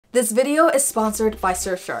This video is sponsored by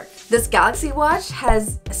Surfshark. This Galaxy watch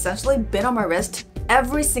has essentially been on my wrist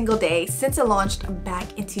every single day since it launched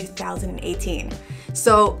back in 2018.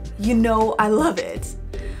 So you know I love it.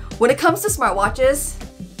 When it comes to smartwatches,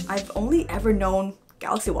 I've only ever known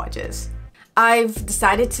Galaxy watches. I've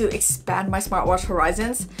decided to expand my smartwatch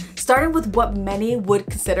horizons, starting with what many would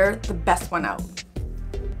consider the best one out,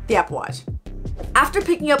 the Apple Watch. After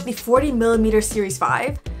picking up the 40mm Series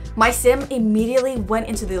 5, my sim immediately went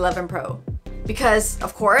into the 11 Pro. Because,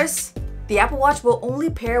 of course, the Apple Watch will only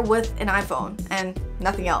pair with an iPhone and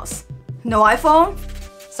nothing else. No iPhone?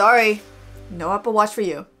 Sorry, no Apple Watch for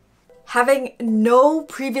you. Having no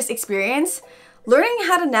previous experience, learning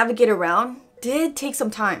how to navigate around did take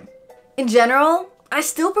some time. In general, I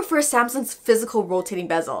still prefer Samsung's physical rotating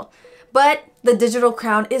bezel, but the digital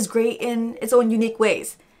crown is great in its own unique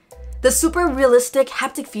ways. The super realistic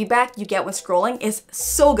haptic feedback you get when scrolling is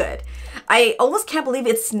so good. I almost can't believe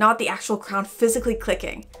it's not the actual crown physically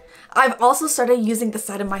clicking. I've also started using the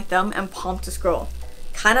side of my thumb and palm to scroll,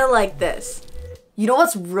 kinda like this. You know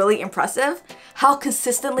what's really impressive? How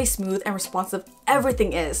consistently smooth and responsive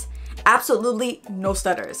everything is. Absolutely no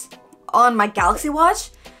stutters. On my Galaxy Watch,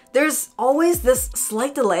 there's always this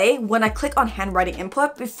slight delay when I click on handwriting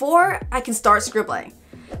input before I can start scribbling.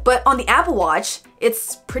 But on the Apple Watch,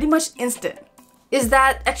 it's pretty much instant. Is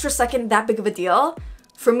that extra second that big of a deal?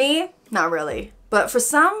 For me, not really. But for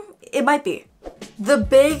some, it might be. The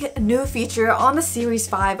big new feature on the Series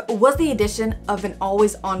 5 was the addition of an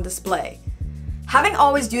always-on display. Having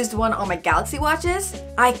always used one on my Galaxy watches,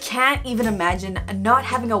 I can't even imagine not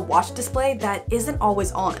having a watch display that isn't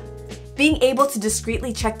always on. Being able to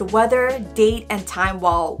discreetly check the weather, date, and time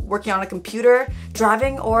while working on a computer,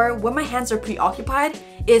 driving, or when my hands are preoccupied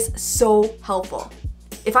is so helpful.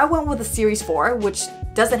 If I went with a Series 4, which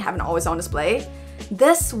doesn't have an always-on display,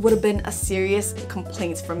 this would have been a serious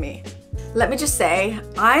complaint from me. Let me just say,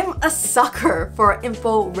 I'm a sucker for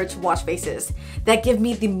info-rich watch faces that give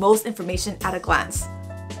me the most information at a glance.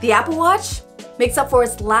 The Apple Watch makes up for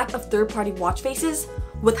its lack of third-party watch faces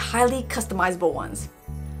with highly customizable ones.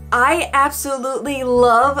 I absolutely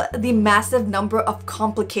love the massive number of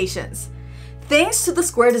complications. Thanks to the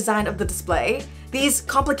square design of the display, these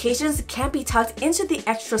complications can be tucked into the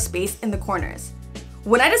extra space in the corners.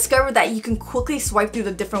 When I discovered that you can quickly swipe through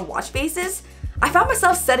the different watch faces, I found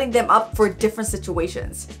myself setting them up for different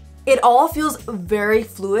situations. It all feels very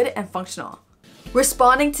fluid and functional.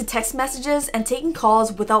 Responding to text messages and taking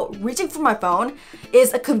calls without reaching for my phone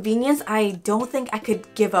is a convenience I don't think I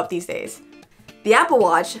could give up these days. The Apple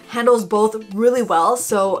Watch handles both really well,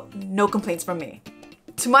 so no complaints from me.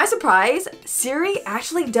 To my surprise, Siri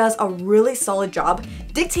actually does a really solid job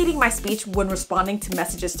dictating my speech when responding to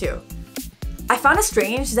messages too. I found it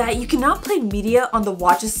strange that you cannot play media on the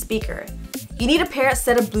watch's speaker. You need a pair of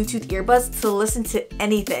set of Bluetooth earbuds to listen to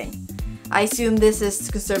anything. I assume this is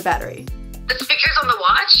to conserve battery. The speakers on the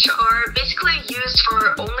watch are basically used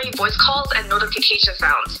for only voice calls and notification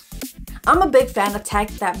sounds. I'm a big fan of tech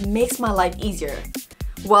that makes my life easier.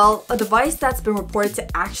 Well, a device that's been reported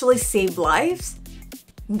to actually save lives?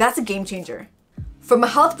 That's a game changer. From a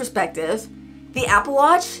health perspective, the Apple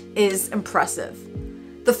Watch is impressive.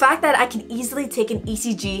 The fact that I can easily take an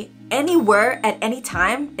ECG anywhere at any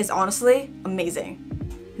time is honestly amazing.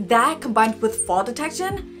 That combined with fall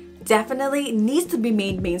detection definitely needs to be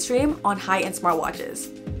made mainstream on high-end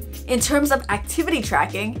smartwatches. In terms of activity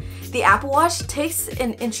tracking, the Apple Watch takes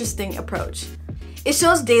an interesting approach. It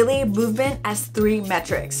shows daily movement as 3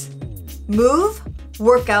 metrics: move,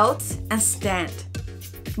 workout, and stand.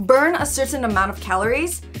 Burn a certain amount of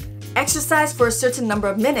calories, exercise for a certain number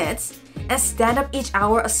of minutes, and stand up each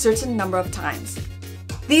hour a certain number of times.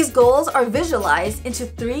 These goals are visualized into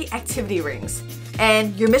 3 activity rings,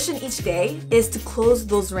 and your mission each day is to close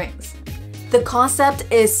those rings. The concept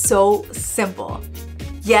is so simple.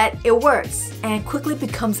 Yet it works and quickly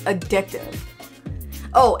becomes addictive.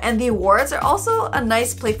 Oh, and the awards are also a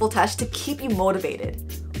nice playful touch to keep you motivated.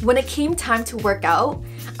 When it came time to work out,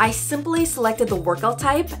 I simply selected the workout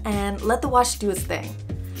type and let the watch do its thing.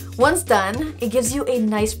 Once done, it gives you a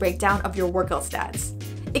nice breakdown of your workout stats.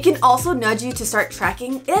 It can also nudge you to start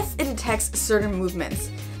tracking if it detects certain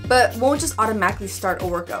movements, but won't just automatically start a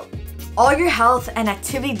workout. All your health and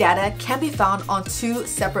activity data can be found on 2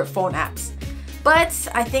 separate phone apps. But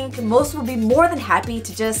I think most will be more than happy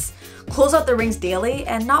to just close out the rings daily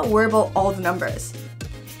and not worry about all the numbers.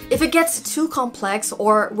 If it gets too complex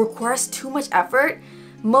or requires too much effort,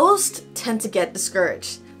 most tend to get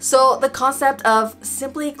discouraged. So the concept of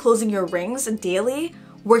simply closing your rings daily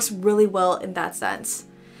works really well in that sense.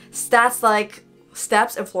 Stats like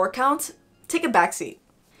steps and floor count take a backseat.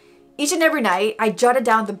 Each and every night, I jotted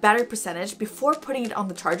down the battery percentage before putting it on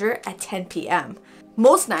the charger at 10 p.m.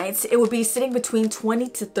 Most nights, it would be sitting between 20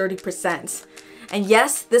 to 30%. And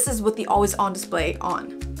yes, this is with the always on display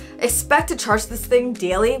on. Expect to charge this thing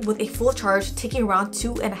daily with a full charge taking around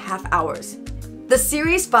 2.5 hours. The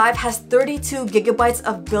Series 5 has 32 gigabytes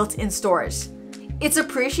of built-in storage. It's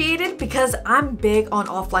appreciated because I'm big on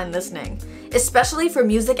offline listening, especially for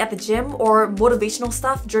music at the gym or motivational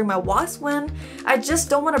stuff during my walks when I just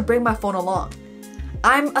don't want to bring my phone along.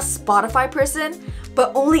 I'm a Spotify person,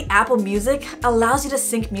 but only Apple Music allows you to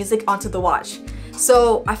sync music onto the watch.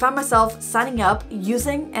 So I found myself signing up,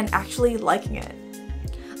 using, and actually liking it.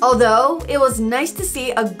 Although it was nice to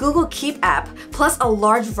see a Google Keep app plus a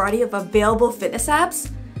large variety of available fitness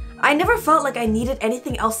apps, I never felt like I needed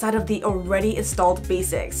anything outside of the already installed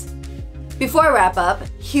basics. Before I wrap up,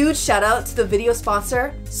 huge shout out to the video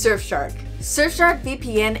sponsor, Surfshark. Surfshark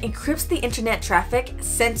VPN encrypts the internet traffic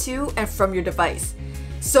sent to and from your device,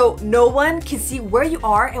 so no one can see where you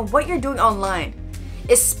are and what you're doing online,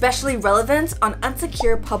 especially relevant on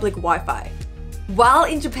unsecure public Wi-Fi. While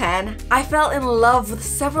in Japan, I fell in love with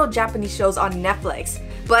several Japanese shows on Netflix,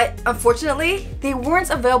 but unfortunately, they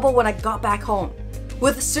weren't available when I got back home.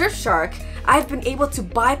 With Surfshark, I've been able to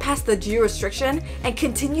bypass the geo restriction and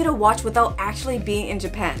continue to watch without actually being in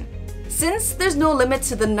Japan. Since there's no limit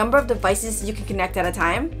to the number of devices you can connect at a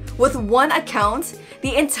time, with one account,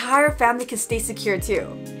 the entire family can stay secure too.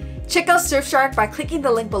 Check out Surfshark by clicking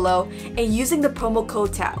the link below and using the promo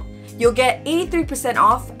code Thao. You'll get 83%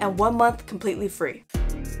 off and 1 month completely free.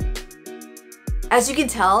 As you can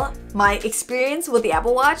tell, my experience with the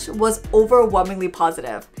Apple Watch was overwhelmingly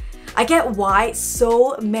positive. I get why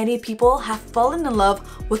so many people have fallen in love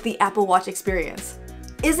with the Apple Watch experience.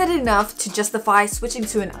 Is it enough to justify switching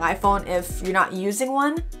to an iPhone if you're not using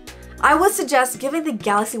one? I would suggest giving the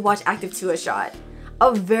Galaxy Watch Active 2 a shot.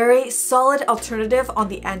 A very solid alternative on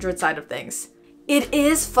the Android side of things. It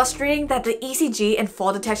is frustrating that the ECG and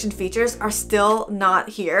fall detection features are still not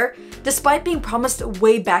here, despite being promised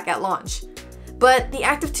way back at launch. But the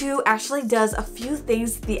Active 2 actually does a few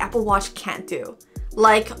things the Apple Watch can't do,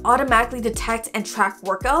 like automatically detect and track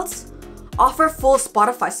workouts, offer full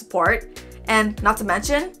Spotify support, and not to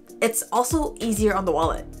mention, it's also easier on the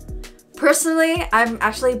wallet. Personally, I'm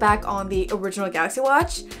actually back on the original Galaxy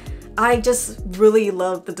Watch. I just really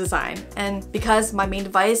love the design, and because my main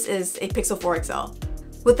device is a Pixel 4 XL.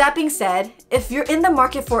 With that being said, if you're in the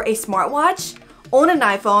market for a smartwatch, own an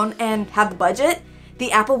iPhone, and have the budget,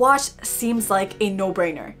 the Apple Watch seems like a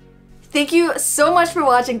no-brainer. Thank you so much for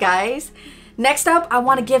watching, guys. Next up, I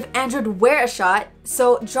want to give Android Wear a shot,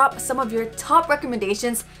 so drop some of your top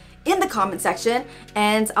recommendations in the comment section,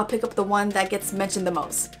 and I'll pick up the one that gets mentioned the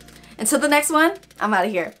most. Until the next one, I'm out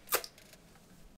of here.